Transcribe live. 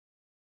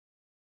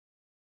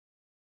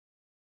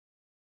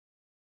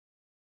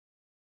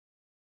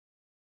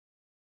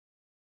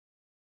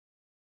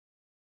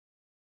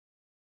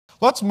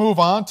let's move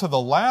on to the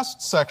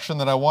last section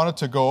that I wanted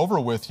to go over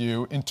with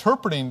you,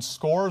 interpreting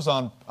scores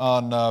on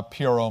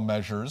PRO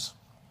measures.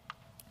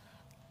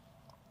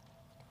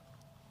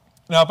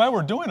 Now, if I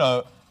were doing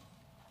a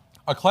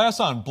class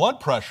on blood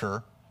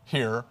pressure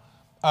here,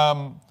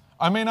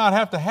 I may not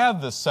have to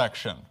have this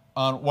section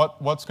on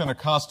what's going to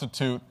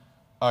constitute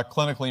a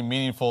clinically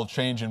meaningful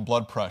change in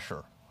blood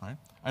pressure. Right?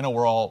 I know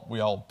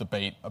we all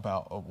debate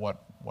about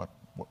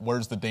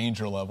where's the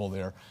danger level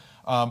there,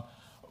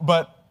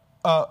 but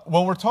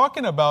when we're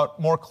talking about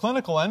more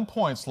clinical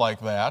endpoints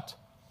like that,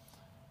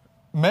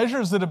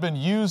 measures that have been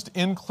used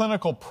in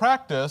clinical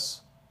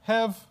practice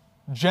have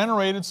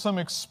generated some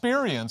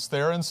experience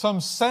there and some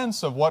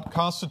sense of what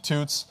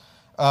constitutes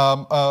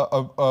a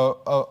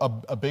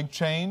big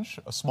change,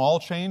 a small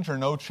change, or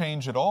no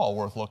change at all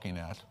worth looking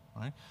at.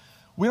 Right?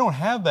 We don't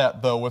have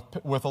that, though,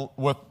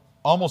 with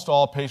almost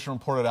all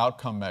patient-reported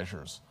outcome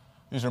measures.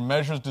 These are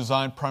measures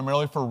designed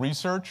primarily for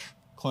research.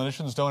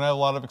 Clinicians don't have a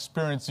lot of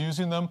experience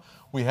using them.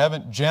 We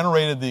haven't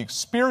generated the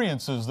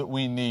experiences that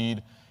we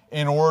need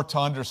in order to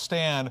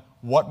understand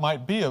what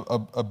might be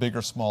a big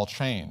or small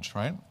change,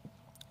 right?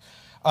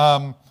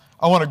 I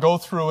want to go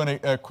through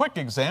a quick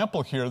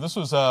example here. This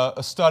was a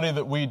study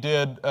that we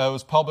did. It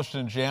was published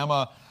in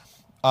JAMA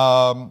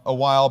a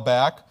while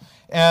back.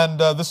 And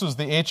this was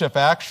the HF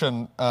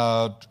Action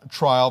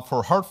trial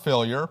for heart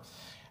failure.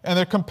 And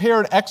they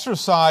compared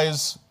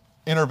exercise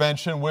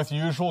intervention with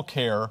usual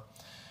care.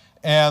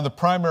 And the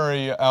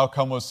primary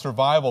outcome was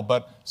survival,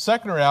 but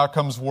secondary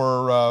outcomes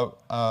were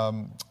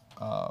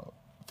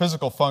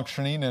physical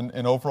functioning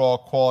and overall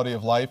quality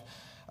of life.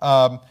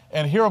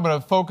 And here I'm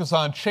going to focus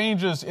on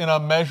changes in a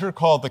measure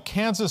called the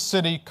Kansas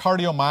City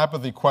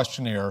Cardiomyopathy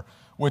Questionnaire,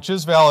 which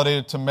is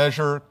validated to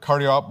measure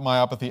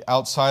cardiomyopathy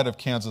outside of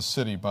Kansas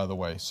City, by the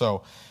way.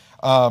 So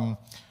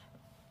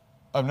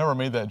I've never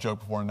made that joke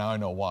before, and now I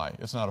know why.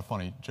 It's not a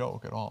funny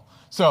joke at all.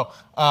 So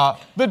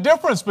the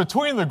difference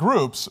between the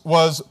groups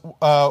was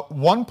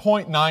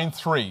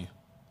 1.93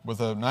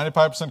 with a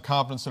 95%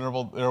 confidence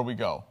interval. There we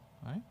go.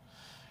 Right?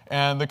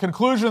 And the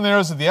conclusion there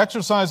is that the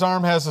exercise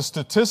arm has a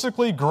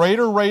statistically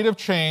greater rate of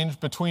change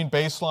between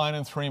baseline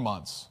and 3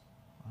 months.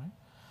 Right?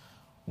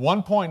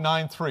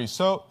 1.93.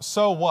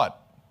 So what?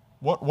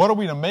 What are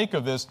we to make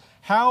of this?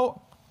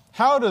 How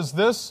does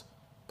this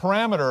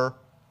parameter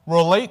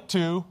relate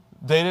to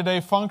day-to-day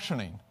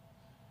functioning?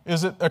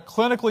 Is it a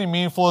clinically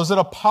meaningful, is it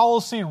a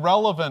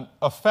policy-relevant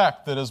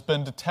effect that has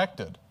been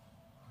detected?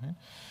 Right?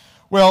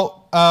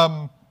 Well,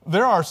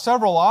 there are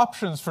several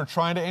options for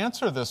trying to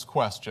answer this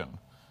question.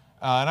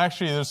 And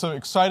actually, there's some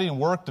exciting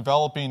work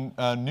developing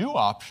new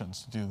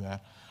options to do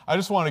that. I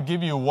just want to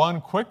give you one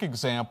quick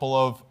example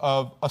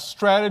of a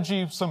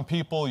strategy some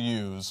people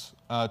use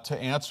to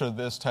answer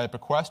this type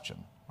of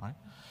question. Right?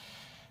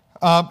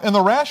 And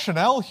the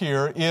rationale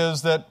here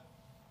is that,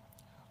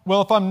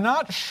 well, if I'm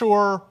not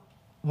sure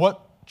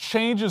what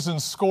changes in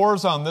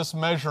scores on this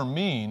measure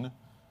mean,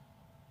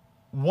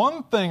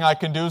 one thing I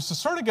can do is to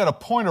sort of get a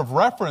point of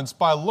reference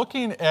by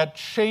looking at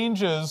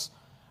changes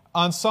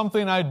on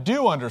something I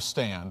do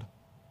understand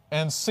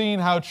and seeing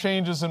how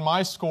changes in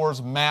my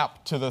scores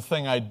map to the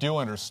thing I do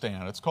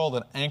understand. It's called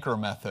an anchor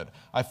method.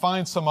 I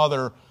find some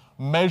other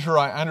measure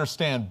I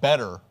understand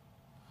better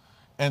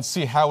and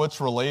see how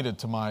it's related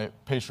to my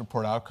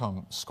patient-reported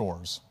outcome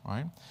scores.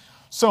 Right?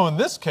 So in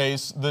this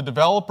case, the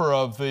developer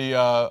of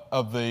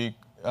the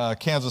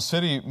Kansas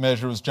City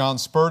measure was John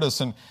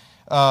Spurtis, and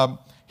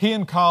he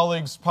and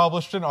colleagues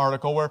published an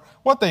article where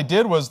what they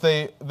did was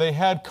they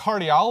had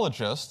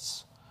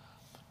cardiologists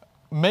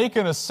make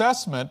an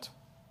assessment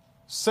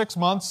 6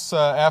 months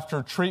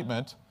after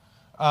treatment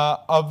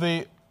of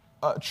the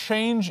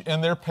change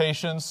in their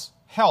patient's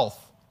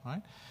health.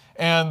 Right?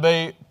 And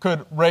they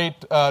could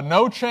rate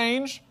no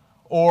change,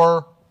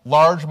 or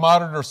large,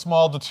 moderate, or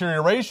small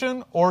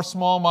deterioration, or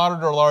small,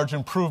 moderate, or large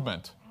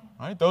improvement.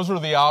 Right? Those were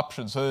the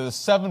options. So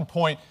there's a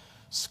 7-point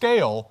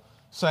scale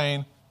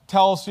saying,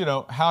 tell us,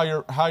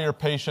 how your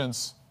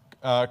patient's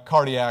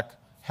cardiac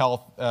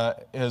health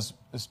has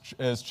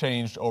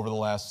changed over the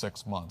last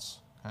 6 months.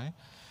 Okay?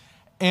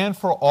 And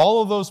for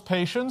all of those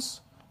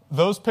patients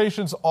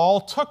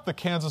all took the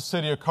Kansas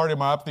City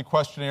Cardiomyopathy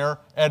Questionnaire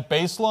at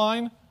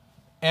baseline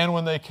and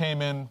when they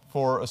came in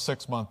for a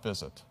 6-month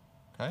visit.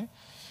 Okay?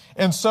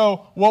 And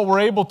so what we're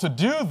able to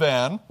do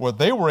then, what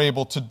they were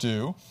able to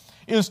do,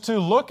 is to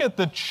look at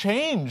the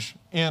change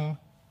in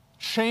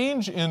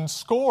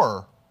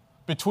score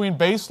between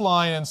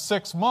baseline and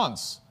 6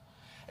 months,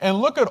 and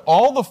look at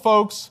all the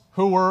folks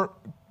who were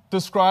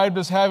described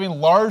as having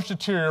large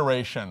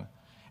deterioration,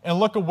 and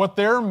look at what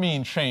their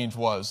mean change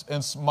was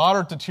in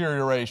moderate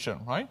deterioration,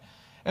 right?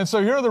 And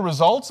so here are the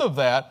results of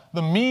that.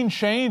 The mean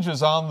change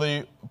is on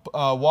the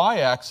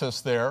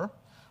y-axis there,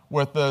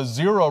 with the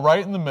 0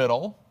 right in the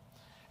middle.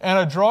 And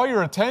I draw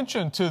your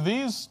attention to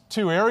these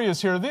two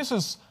areas here. These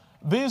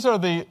are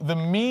the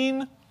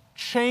mean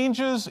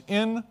changes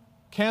in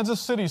Kansas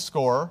City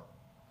score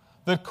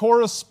that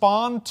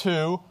correspond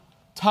to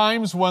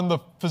times when the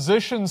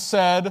physician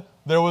said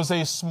there was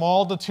a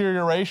small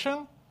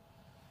deterioration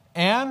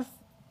and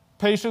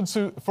patients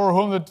for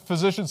whom the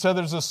physician said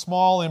there's a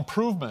small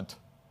improvement,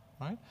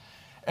 right?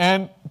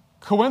 And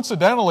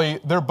coincidentally,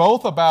 they're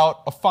both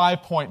about a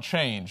 5-point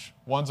change.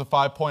 One's a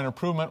 5-point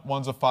improvement,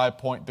 one's a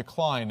 5-point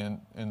decline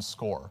in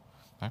score.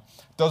 Okay?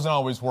 Doesn't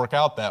always work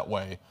out that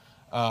way,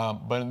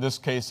 but in this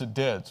case it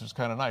did, so it's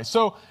kind of nice.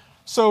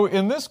 So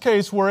in this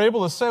case, we're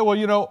able to say, well,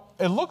 you know,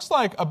 it looks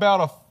like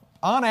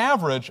on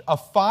average, a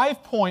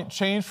 5-point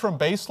change from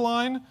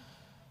baseline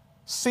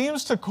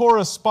seems to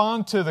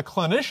correspond to the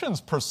clinician's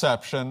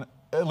perception,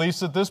 at least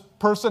that this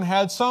person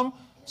had some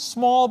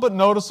small but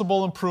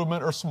noticeable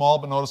improvement or small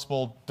but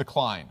noticeable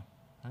decline.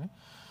 Okay?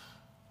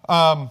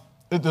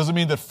 It doesn't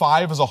mean that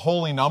 5 is a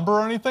holy number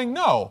or anything,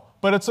 no,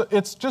 but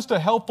it's just a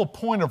helpful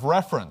point of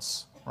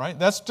reference, right?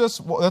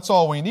 That's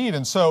all we need,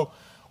 and so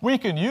we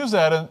can use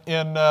that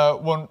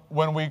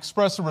when we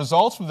express the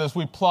results from this.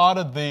 We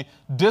plotted the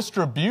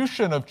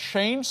distribution of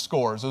change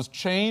scores. As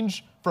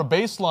change from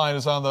baseline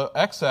is on the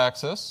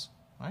x-axis,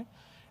 right?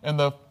 And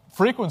the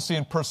frequency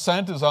in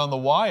percent is on the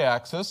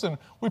y-axis, and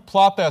we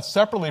plot that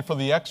separately for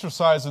the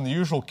exercise and the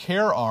usual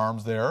care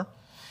arms there.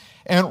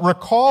 And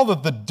recall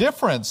that the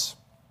difference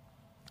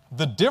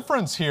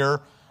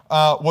here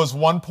was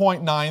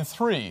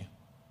 1.93.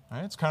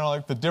 Right? It's kind of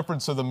like the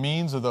difference of the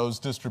means of those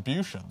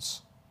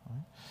distributions.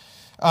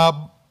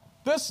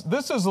 This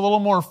is a little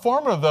more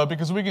informative, though,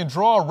 because we can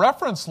draw a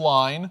reference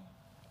line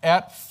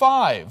at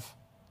 5,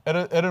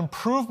 at an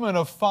improvement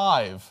of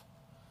 5.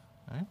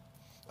 Okay?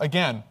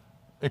 Again,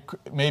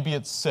 maybe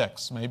it's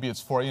 6, maybe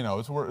it's 4. You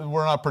know,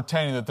 we're not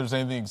pretending that there's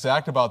anything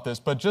exact about this,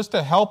 but just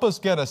to help us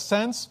get a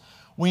sense,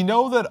 we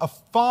know that a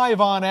 5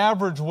 on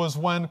average was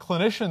when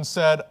clinicians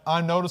said,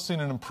 "I'm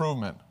noticing an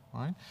improvement."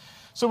 Right?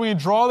 So we can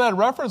draw that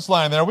reference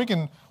line there. We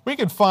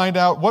can find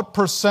out what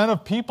percent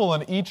of people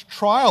in each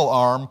trial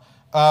arm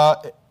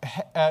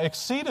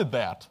exceeded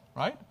that,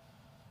 right?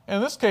 In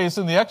this case,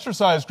 in the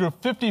exercise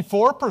group,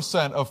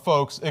 54% of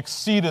folks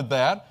exceeded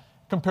that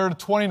compared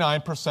to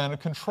 29% of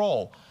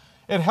control.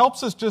 It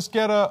helps us just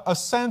get a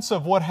sense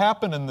of what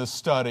happened in this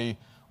study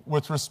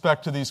with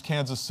respect to these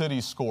Kansas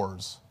City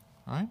scores,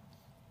 right?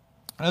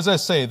 And as I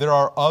say, there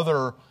are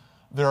other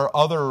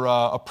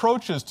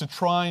approaches to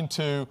trying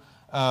to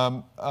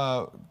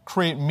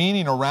create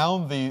meaning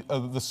around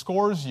the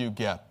scores you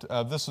get.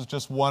 This is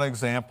just one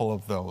example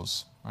of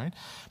those. Right?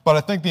 But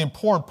I think the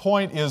important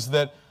point is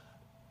that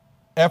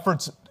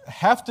efforts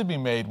have to be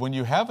made when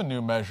you have a new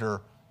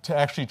measure to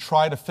actually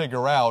try to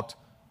figure out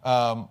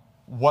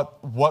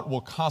what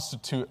will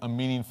constitute a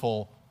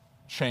meaningful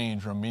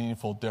change or a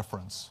meaningful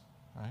difference.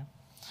 Right?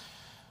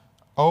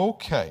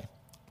 Okay.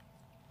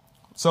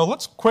 So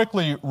let's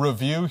quickly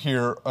review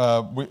here.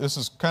 This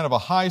is kind of a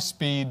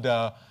high-speed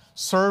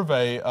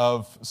survey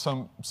of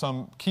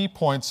some key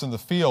points in the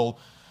field.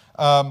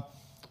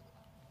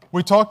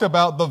 We talked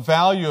about the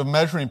value of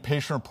measuring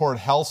patient-reported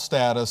health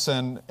status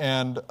and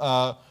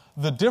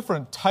the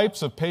different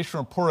types of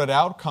patient-reported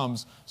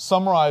outcomes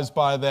summarized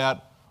by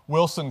that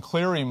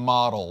Wilson-Cleary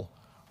model,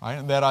 right?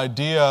 And that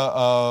idea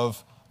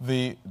of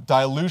the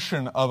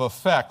dilution of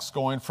effects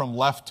going from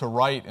left to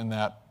right in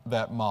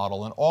that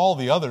model, and all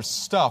the other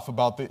stuff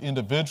about the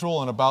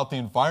individual and about the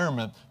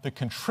environment that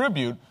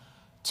contribute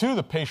to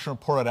the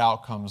patient-reported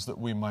outcomes that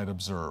we might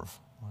observe.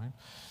 Right?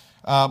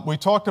 We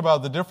talked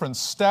about the different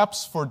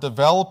steps for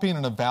developing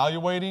and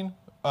evaluating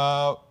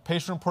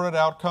patient-reported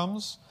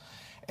outcomes,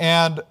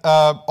 and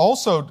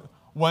also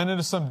went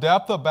into some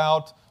depth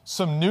about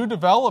some new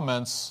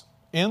developments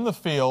in the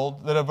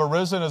field that have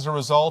arisen as a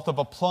result of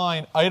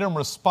applying item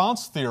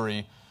response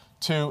theory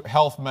to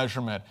health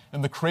measurement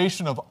and the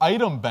creation of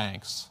item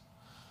banks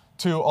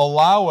to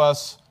allow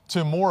us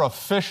to more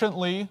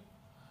efficiently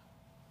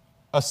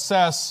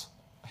assess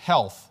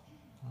health.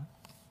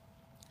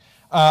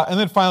 And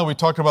then finally, we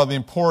talked about the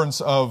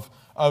importance of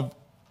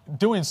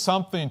doing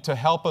something to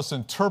help us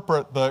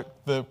interpret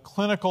the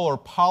clinical or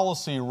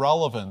policy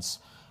relevance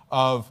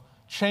of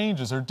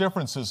changes or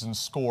differences in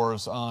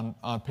scores on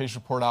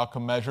patient-reported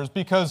outcome measures,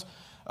 because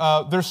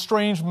they're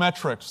strange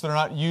metrics that are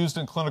not used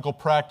in clinical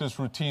practice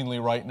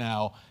routinely right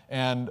now,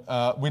 and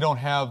we don't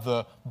have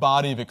the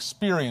body of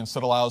experience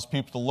that allows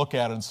people to look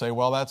at it and say,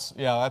 well, that's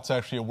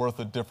actually worth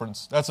a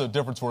difference. That's a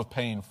difference worth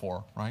paying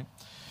for, right?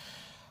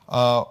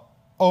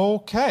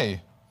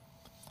 Okay.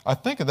 I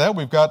think of that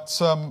we've got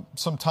some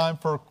time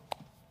for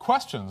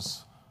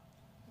questions,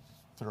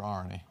 if there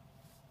are any.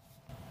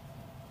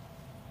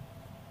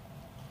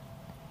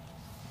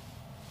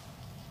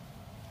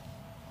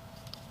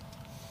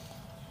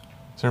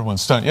 Is everyone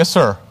stunned? Yes,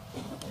 sir.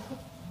 Thank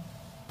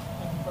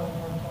you for the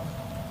word.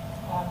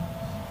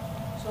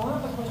 So one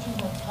of the questions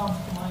that comes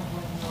to mind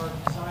when you're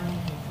designing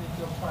a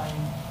clinical trial,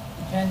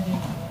 depending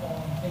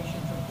on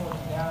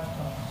patient-reported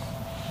outcomes,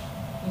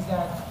 is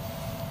that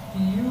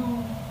do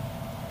you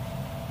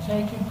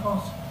take in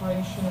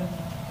consideration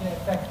the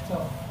effect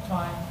of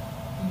time,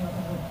 in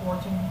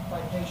reporting by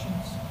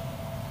patients?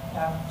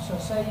 So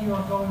say you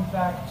are going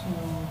back to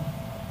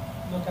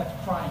look at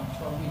crime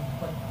for a week,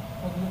 but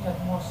when you look at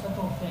more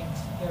subtle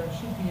things, there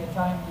should be a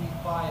time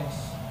lead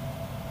bias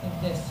in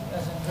this,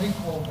 as in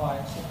recall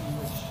bias, if you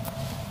wish.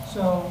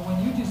 So when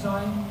you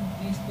design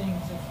these things,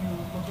 if you're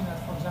looking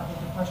at, for example,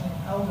 depression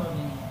in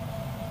elderly,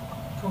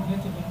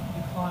 cognitive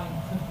decline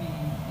could be,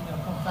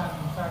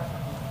 confounding factor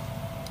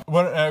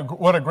here.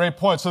 What a great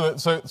point. So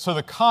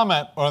the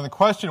comment or the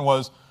question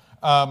was,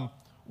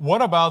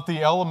 what about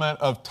the element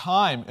of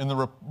time in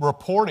the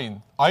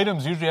reporting?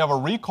 Items usually have a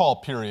recall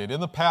period in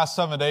the past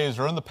 7 days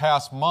or in the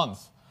past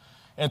month.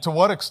 And to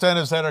what extent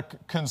is that a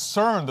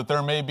concern that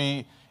there may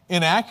be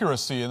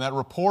inaccuracy in that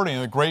reporting?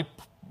 And the great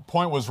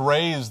point was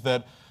raised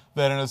that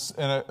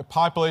in a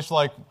population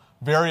like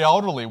very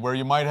elderly, where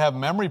you might have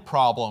memory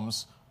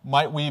problems,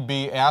 might we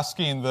be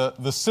asking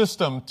the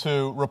system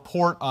to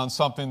report on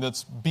something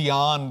that's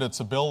beyond its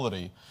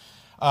ability?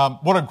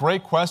 What a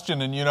great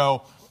question. And,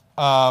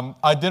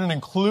 I didn't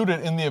include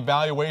it in the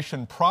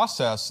evaluation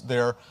process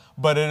there,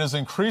 but it is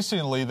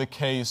increasingly the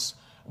case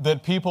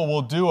that people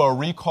will do a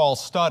recall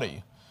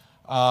study.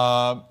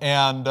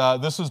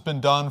 This has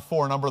been done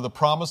for a number of the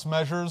PROMIS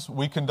measures.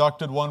 We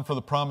conducted one for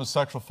the PROMIS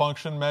sexual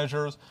function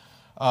measures,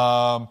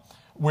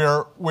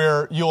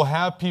 where you'll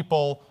have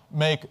people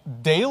make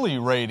daily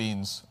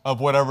ratings of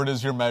whatever it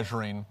is you're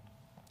measuring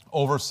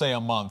over, say, a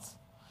month.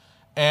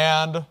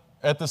 And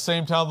at the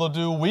same time, they'll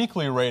do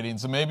weekly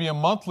ratings and maybe a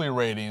monthly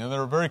rating. And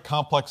there are very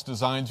complex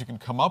designs you can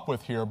come up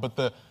with here. But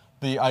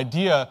the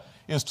idea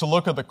is to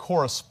look at the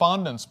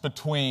correspondence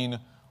between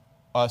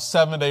a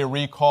 7-day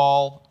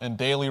recall and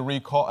daily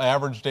recall,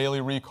 average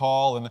daily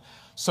recall. And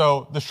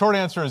so the short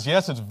answer is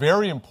yes, it's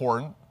very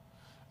important.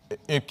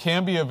 It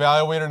can be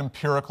evaluated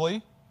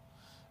empirically.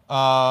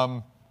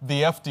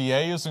 The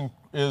FDA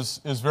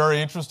is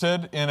very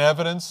interested in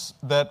evidence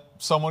that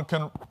someone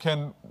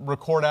can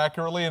record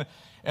accurately,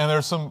 and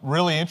there's some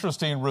really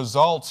interesting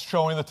results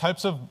showing the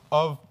types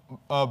of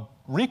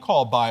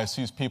recall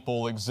biases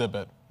people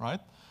exhibit. Right,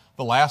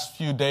 the last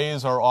few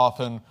days are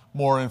often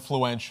more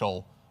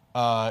influential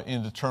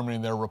in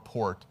determining their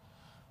report.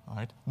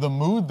 Right, the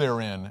mood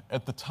they're in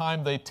at the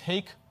time they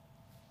take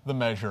the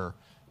measure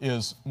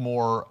is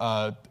more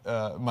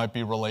might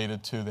be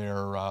related to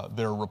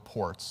their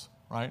reports.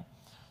 Right.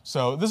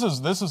 So this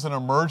is an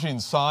emerging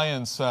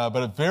science, but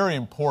a very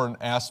important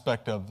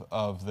aspect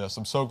of this.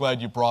 I'm so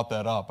glad you brought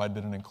that up. I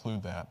didn't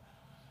include that.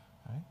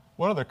 Okay.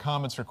 What other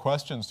comments or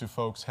questions do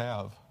folks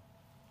have?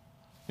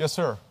 Yes,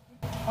 sir.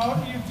 How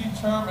do you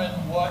determine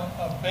what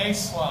a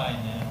baseline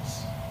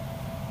is?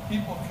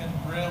 People can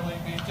really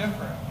be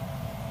different.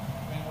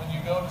 I mean, when you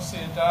go to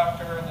see a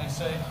doctor and they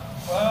say,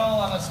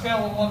 well, on a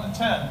scale of 1 to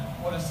 10,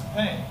 what is the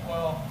pain?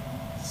 Well,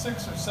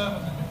 6 or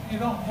 7. You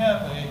don't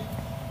have a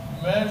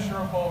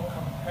measurable,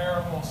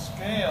 comparable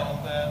scale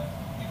that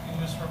you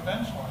can use for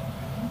benchmarking.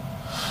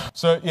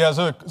 So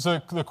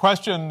the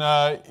question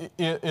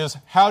is,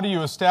 how do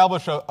you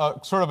establish a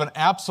sort of an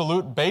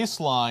absolute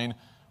baseline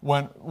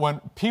when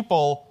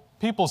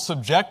people's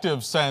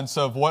subjective sense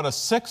of what a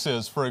 6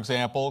 is, for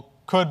example,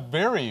 could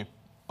vary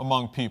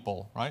among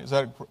people, right? Is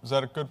that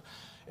a good?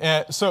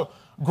 So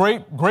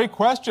great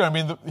question. I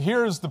mean,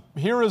 here is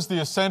the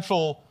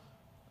essential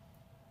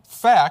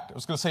fact. I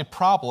was going to say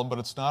problem, but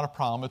it's not a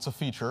problem. It's a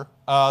feature.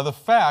 The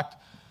fact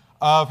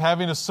of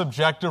having a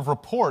subjective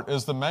report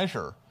is the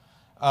measure.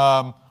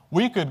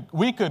 We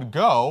could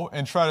go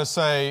and try to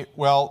say,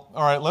 well,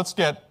 all right, let's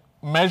get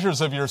measures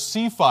of your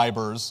C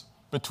fibers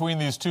between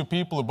these two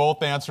people who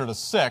both answered a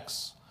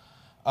 6,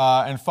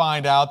 and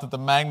find out that the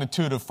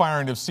magnitude of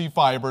firing of C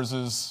fibers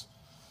is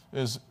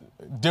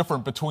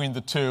different between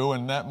the two,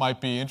 and that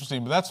might be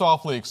interesting. But that's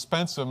awfully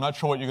expensive. I'm not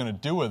sure what you're going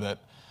to do with it.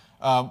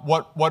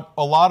 What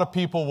a lot of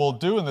people will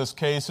do in this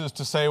case is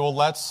to say, well,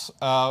 let's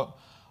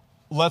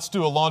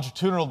do a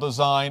longitudinal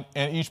design,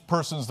 and each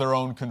person's their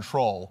own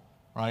control,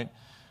 right?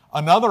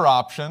 Another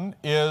option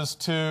is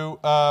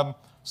to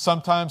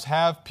sometimes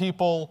have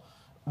people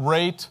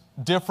rate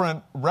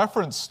different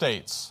reference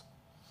states.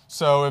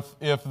 So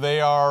if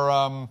they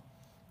are,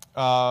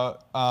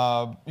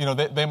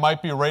 they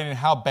might be rating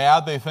how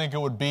bad they think it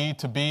would be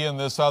to be in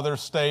this other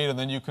state, and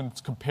then you can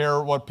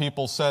compare what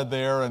people said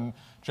there and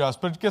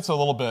but it gets a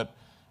little bit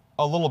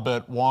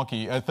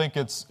wonky. I think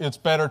it's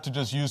better to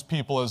just use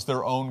people as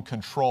their own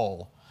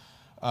control.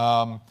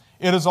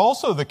 It is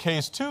also the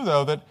case too,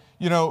 though, that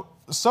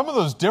some of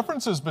those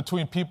differences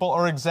between people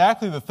are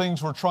exactly the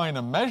things we're trying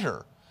to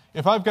measure.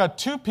 If I've got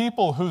two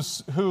people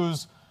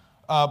whose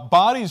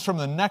bodies from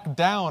the neck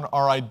down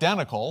are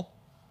identical,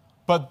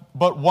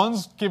 but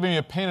one's giving me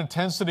a pain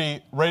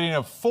intensity rating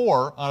of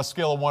 4 on a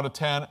scale of 1 to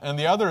 10, and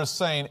the other is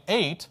saying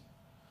 8,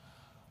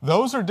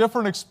 those are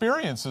different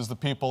experiences that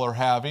people are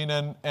having,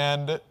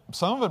 and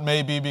some of it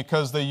may be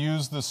because they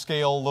use the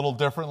scale a little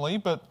differently,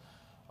 but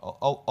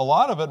a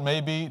lot of it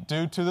may be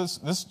due to this.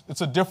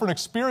 It's a different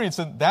experience,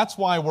 and that's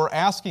why we're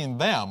asking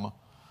them,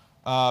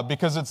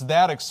 because it's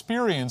that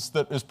experience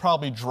that is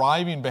probably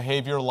driving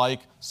behavior like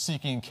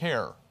seeking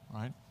care,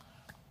 right?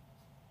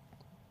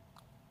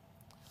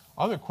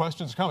 Other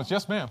questions or comments?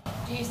 Yes, ma'am.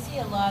 Do you see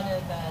a lot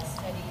of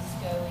studies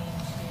going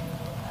to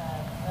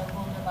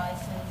mobile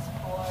devices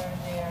for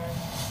their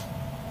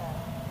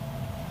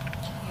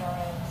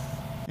PROs?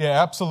 Yeah,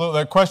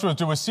 absolutely. The question was,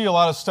 do we see a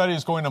lot of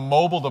studies going to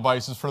mobile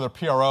devices for their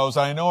PROs?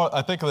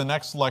 I think in the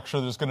next lecture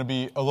there's going to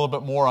be a little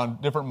bit more on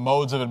different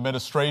modes of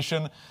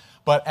administration,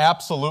 but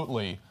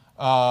absolutely.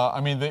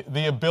 I mean,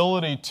 the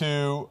ability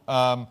to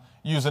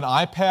use an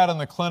iPad in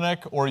the clinic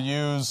or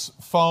use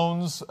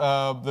phones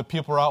that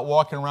people are out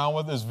walking around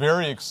with is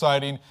very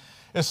exciting,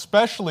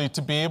 especially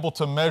to be able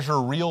to measure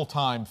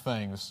real-time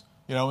things.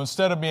 You know,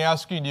 instead of me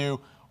asking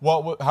you,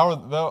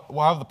 how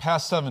have the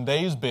past 7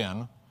 days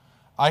been,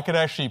 I could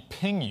actually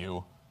ping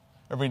you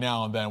every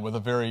now and then with a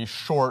very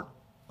short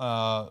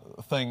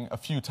thing a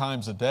few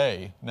times a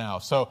day now.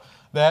 So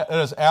that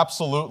is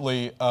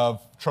absolutely of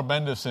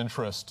tremendous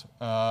interest,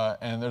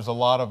 and there's a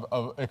lot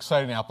of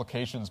exciting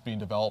applications being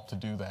developed to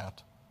do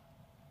that.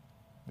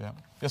 Yeah.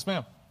 Yes,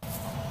 ma'am?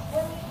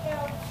 When we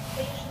have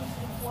patients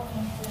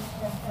reporting this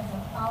as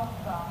an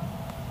outcome,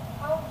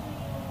 how do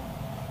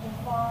you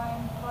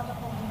define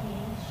protocol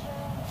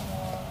deviation,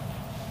 or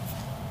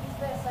is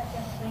there such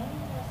a thing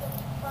as a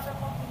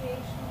protocol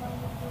deviation when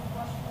you do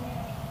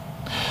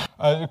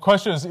questionnaire? The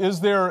question is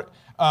there,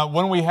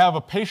 when we have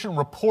a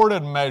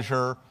patient-reported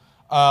measure,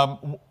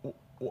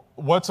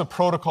 what's a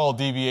protocol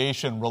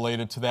deviation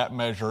related to that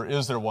measure?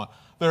 Is there one?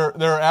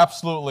 There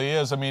absolutely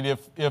is. I mean,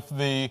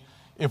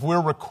 if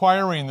we're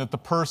requiring that the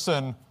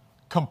person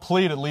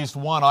complete at least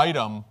one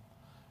item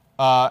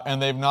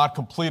and they've not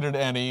completed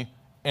any,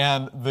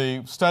 and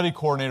the study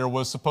coordinator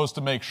was supposed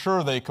to make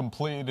sure they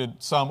completed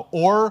some,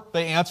 or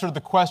they answered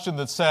the question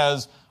that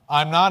says,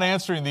 I'm not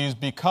answering these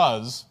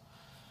because,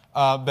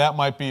 that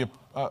might be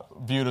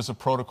viewed as a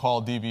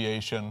protocol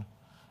deviation.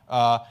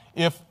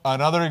 If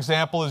another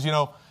example is,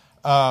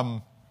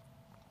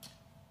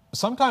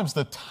 sometimes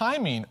the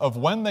timing of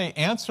when they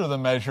answer the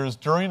measures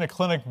during a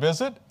clinic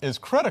visit is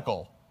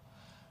critical.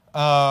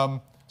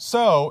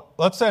 So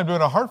let's say I'm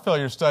doing a heart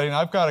failure study and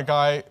I've got a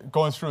guy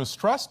going through a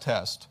stress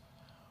test.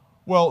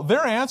 Well,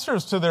 their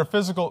answers to their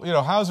physical,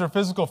 how's their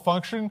physical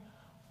functioning,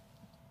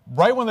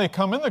 right when they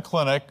come in the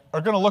clinic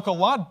are going to look a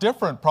lot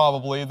different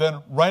probably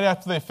than right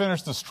after they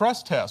finish the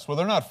stress test where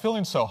they're not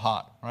feeling so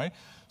hot, right?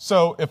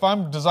 So if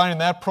I'm designing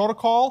that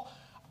protocol,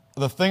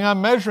 the thing I'm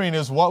measuring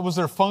is what was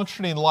their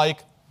functioning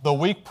like the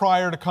week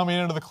prior to coming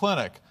into the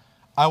clinic.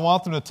 I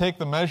want them to take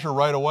the measure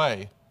right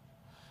away.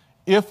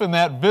 If in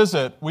that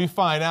visit we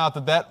find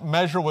out that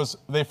measure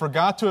they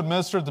forgot to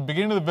administer at the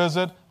beginning of the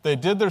visit, they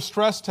did their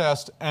stress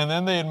test, and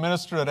then they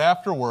administered it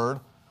afterward,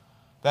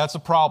 that's a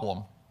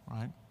problem,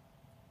 right?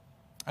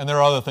 And there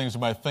are other things you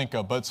might think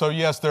of. But so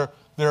yes, it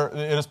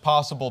is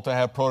possible to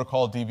have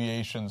protocol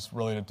deviations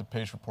related to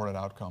patient-reported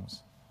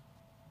outcomes.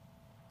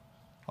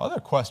 Other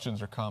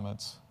questions or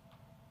comments?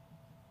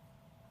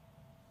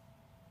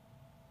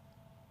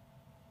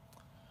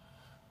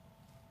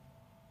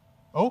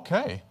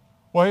 Okay.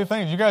 Well, hey,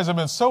 thanks. You guys have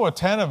been so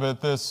attentive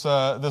at this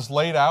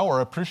late hour.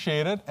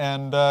 Appreciate it,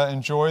 and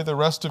enjoy the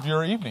rest of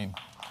your evening.